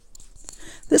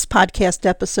This podcast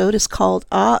episode is called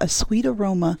Ah, a Sweet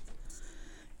Aroma.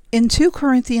 In 2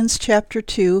 Corinthians chapter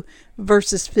 2,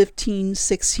 verses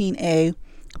 15-16a,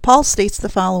 Paul states the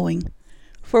following: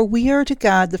 For we are to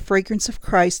God the fragrance of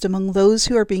Christ among those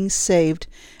who are being saved,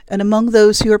 and among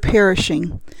those who are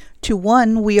perishing. To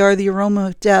one we are the aroma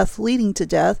of death leading to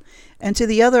death, and to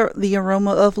the other the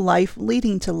aroma of life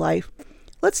leading to life.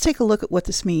 Let's take a look at what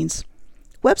this means.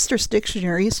 Webster's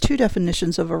dictionary has 2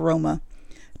 definitions of aroma.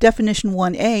 Definition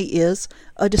 1a is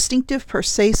a distinctive,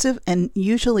 pervasive, and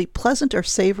usually pleasant or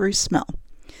savory smell.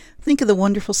 Think of the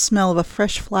wonderful smell of a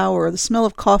fresh flower, or the smell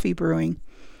of coffee brewing,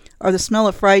 or the smell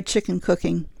of fried chicken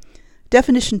cooking.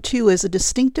 Definition 2 is a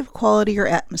distinctive quality or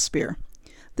atmosphere.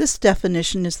 This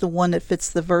definition is the one that fits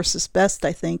the verses best,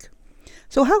 I think.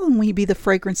 So how can we be the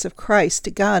fragrance of Christ to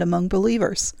God among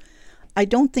believers? I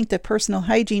don't think that personal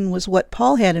hygiene was what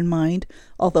Paul had in mind,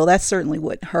 although that certainly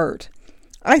wouldn't hurt.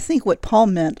 I think what Paul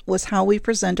meant was how we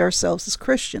present ourselves as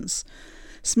Christians.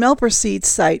 Smell precedes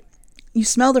sight. You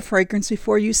smell the fragrance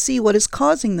before you see what is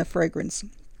causing the fragrance.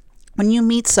 When you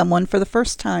meet someone for the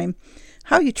first time,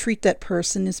 how you treat that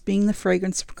person is being the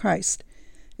fragrance of Christ.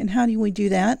 And how do we do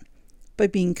that? By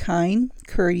being kind,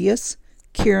 courteous,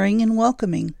 caring, and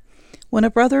welcoming. When a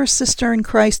brother or sister in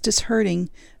Christ is hurting,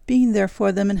 being there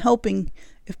for them and helping,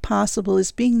 if possible,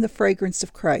 is being the fragrance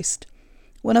of Christ.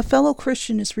 When a fellow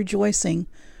Christian is rejoicing,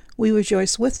 we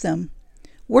rejoice with them.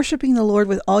 Worshipping the Lord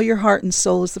with all your heart and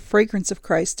soul is the fragrance of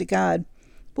Christ to God.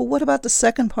 But what about the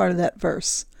second part of that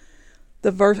verse?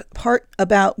 The part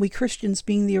about we Christians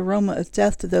being the aroma of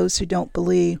death to those who don't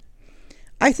believe.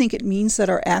 I think it means that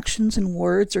our actions and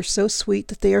words are so sweet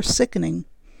that they are sickening.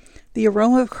 The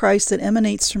aroma of Christ that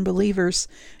emanates from believers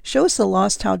shows the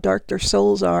lost how dark their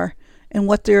souls are and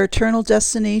what their eternal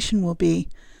destination will be,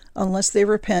 unless they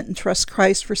repent and trust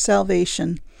Christ for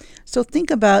salvation. So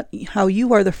think about how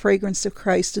you are the fragrance of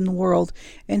Christ in the world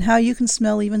and how you can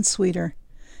smell even sweeter.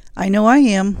 I know I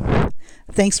am.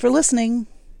 Thanks for listening.